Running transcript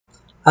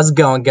How's it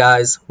going,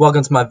 guys?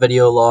 Welcome to my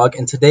video log,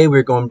 and today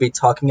we're going to be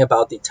talking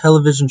about the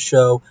television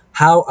show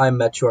How I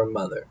Met Your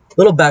Mother.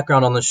 Little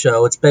background on the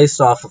show: it's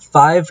based off of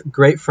 5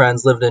 great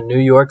friends living in New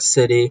York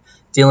City,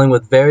 dealing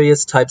with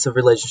various types of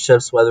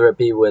relationships, whether it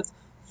be with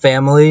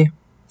family,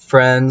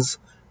 friends,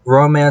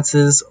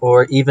 romances,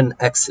 or even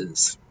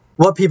exes.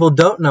 What people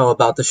don't know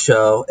about the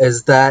show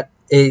is that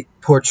it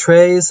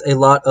portrays a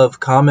lot of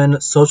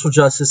common social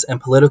justice and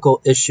political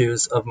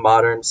issues of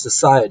modern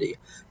society.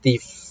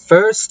 The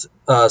first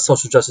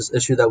social justice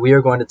issue that we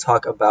are going to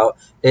talk about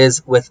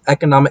is with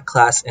economic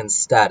class and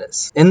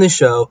status. In the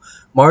show,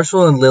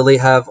 Marshall and Lily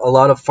have a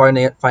lot of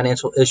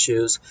financial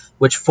issues,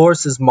 which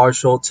forces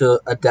Marshall to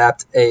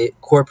adapt a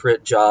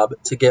corporate job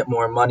to get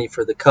more money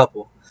for the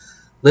couple.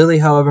 Lily,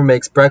 however,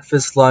 makes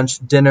breakfast, lunch,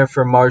 dinner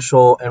for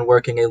Marshall and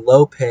working a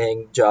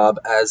low-paying job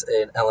as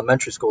an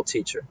elementary school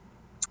teacher.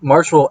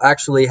 Marshall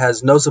actually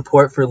has no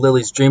support for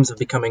Lily's dreams of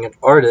becoming an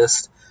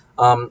artist,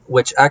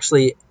 which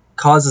actually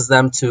causes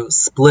them to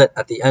split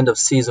at the end of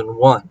season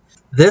 1.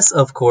 This,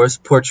 of course,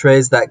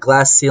 portrays that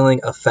glass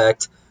ceiling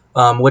effect,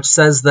 which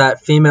says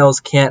that females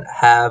can't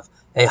have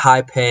a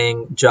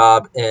high-paying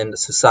job in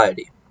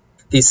society.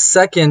 The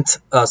second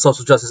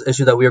social justice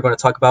issue that we are going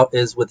to talk about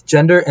is with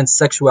gender and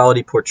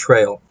sexuality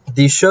portrayal.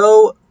 The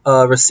show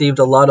received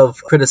a lot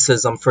of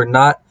criticism for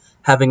not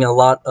having a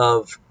lot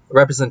of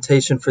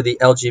representation for the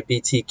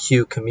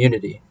LGBTQ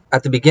community.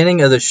 At the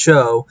beginning of the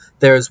show,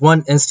 there is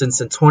one instance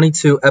in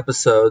 22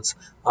 episodes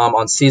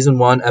on season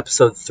 1,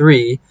 episode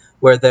 3,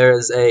 where there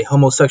is a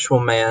homosexual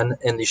man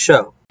in the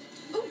show.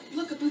 Oh,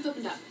 look, a booth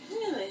opened up.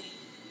 Really?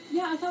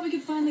 Yeah, I thought we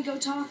could finally go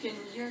talk, and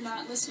you're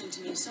not listening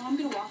to me, so I'm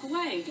gonna walk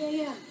away.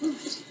 Yeah.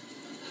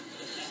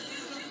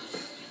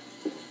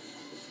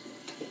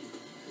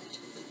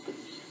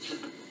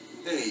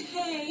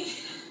 Hey.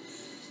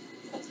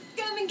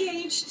 I'm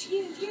engaged.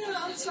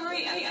 I'm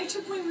sorry. I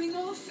took my ring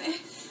off.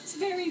 It's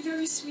very,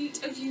 very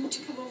sweet of you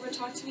to come over and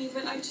talk to me,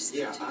 but I just...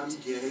 Yeah, I'm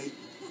gay.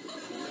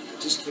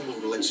 Just came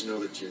over to let you know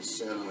that you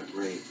sat on a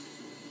grave.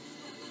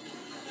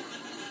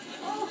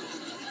 Oh,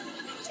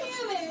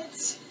 damn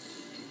it.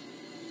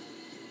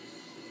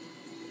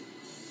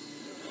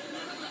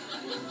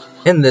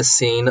 In this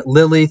scene,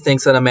 Lily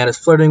thinks that a man is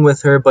flirting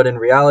with her, but in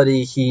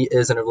reality, he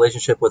is in a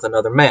relationship with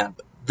another man.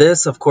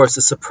 This, of course,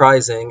 is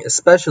surprising,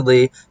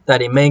 especially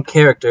that a main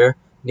character,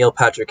 Neil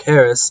Patrick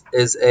Harris,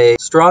 is a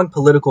strong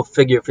political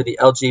figure for the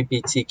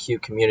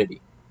LGBTQ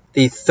community.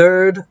 The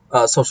third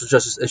social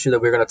justice issue that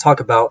we're going to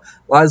talk about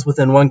lies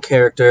within one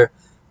character,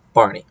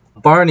 Barney.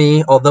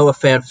 Barney, although a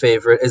fan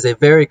favorite, is a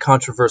very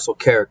controversial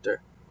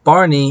character.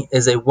 Barney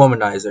is a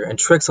womanizer and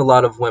tricks a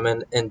lot of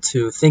women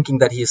into thinking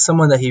that he is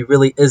someone that he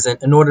really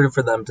isn't in order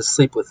for them to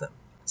sleep with him.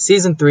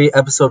 Season 3,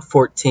 episode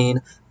 14,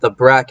 The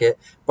Bracket,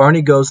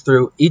 Barney goes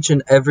through each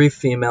and every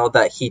female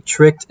that he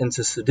tricked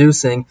into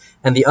seducing,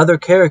 and the other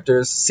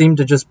characters seem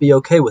to just be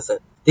okay with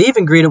it. They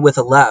even greet it with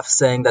a laugh,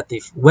 saying that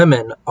the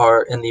women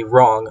are in the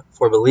wrong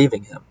for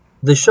believing him.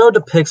 The show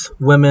depicts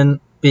women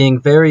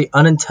being very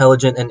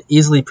unintelligent and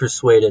easily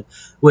persuaded,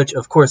 which,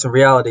 of course, in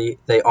reality,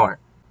 they aren't.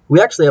 We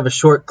actually have a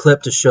short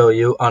clip to show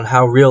you on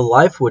how real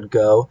life would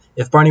go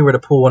if Barney were to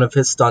pull one of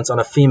his stunts on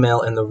a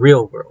female in the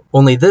real world.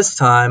 Only this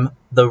time,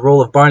 the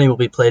role of Barney will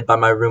be played by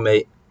my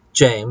roommate,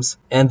 James,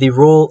 and the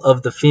role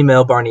of the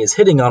female Barney is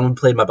hitting on will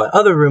be played by my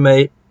other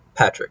roommate,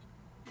 Patrick.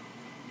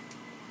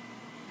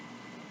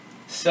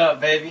 Sup,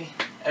 baby?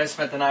 Ever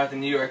spent the night with a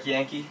New York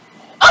Yankee?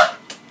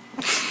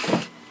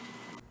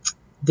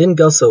 Didn't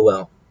go so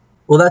well.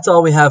 Well, that's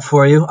all we have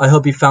for you. I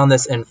hope you found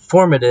this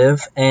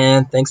informative,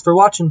 and thanks for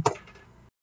watching.